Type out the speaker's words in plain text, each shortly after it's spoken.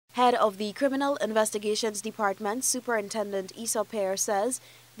Head of the Criminal Investigations Department, Superintendent Issa Pear, says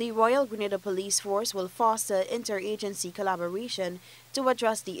the Royal Grenada Police Force will foster interagency collaboration to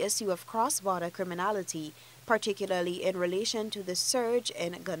address the issue of cross-border criminality, particularly in relation to the surge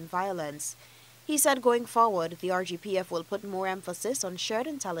in gun violence. He said going forward, the RGPF will put more emphasis on shared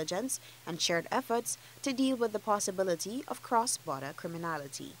intelligence and shared efforts to deal with the possibility of cross-border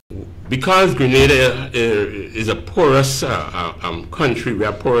criminality. Because Grenada is a porous country, we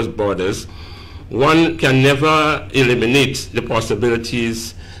have porous borders, one can never eliminate the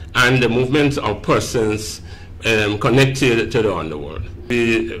possibilities and the movements of persons connected to the underworld.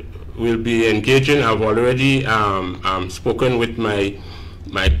 We will be engaging. I've already spoken with my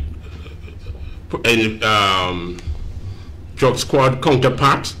drug squad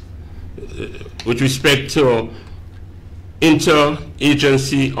counterpart with respect to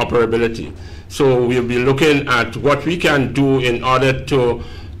interagency operability. So we'll be looking at what we can do in order to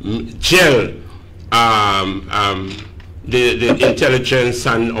gel the intelligence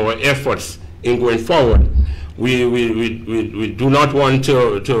and our efforts in going forward. We do not want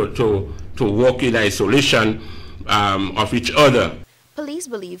to work in isolation of each other. Police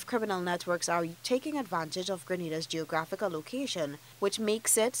believe criminal networks are taking advantage of Grenada's geographical location, which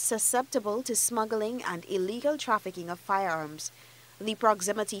makes it susceptible to smuggling and illegal trafficking of firearms. The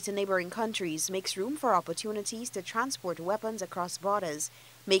proximity to neighboring countries makes room for opportunities to transport weapons across borders,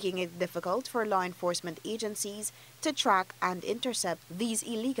 making it difficult for law enforcement agencies to track and intercept these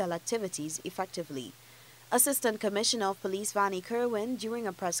illegal activities effectively. Assistant Commissioner of Police Vanny Kerwin, during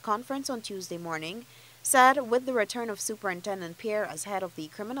a press conference on Tuesday morning, said with the return of Superintendent Pear as head of the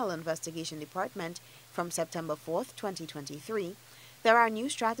Criminal Investigation Department from September 4, 2023, there are new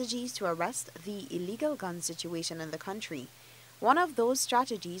strategies to arrest the illegal gun situation in the country. One of those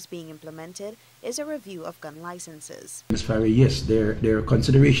strategies being implemented is a review of gun licenses. As far as, yes, there are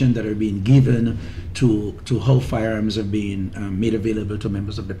considerations that are being given to how firearms are being made available to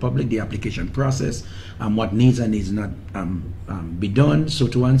members of the public, the application process, what needs and needs not be done. So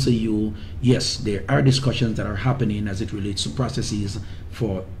to answer you, yes, there are discussions that are happening as it relates to processes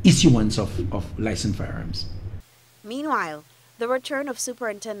for issuance of licensed firearms. Meanwhile, the return of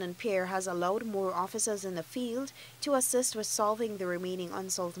Superintendent Pear has allowed more officers in the field to assist with solving the remaining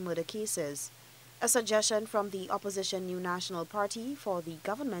unsolved murder cases. A suggestion from the opposition New National Party for the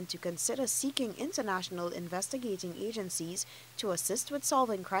government to consider seeking international investigating agencies to assist with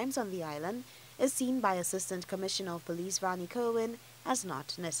solving crimes on the island is seen by Assistant Commissioner of Police Vanny Kerwin as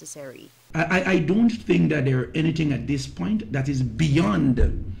not necessary. I don't think that there are anything at this point that is beyond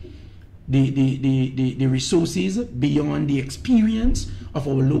the resources, beyond the experience of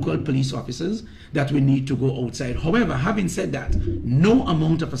our local police officers, that we need to go outside. However, having said that, no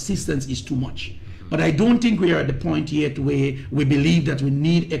amount of assistance is too much. But I don't think we are at the point yet where we believe that we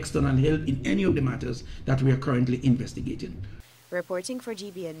need external help in any of the matters that we are currently investigating. Reporting for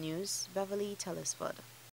GBN News, Beverly Telesford.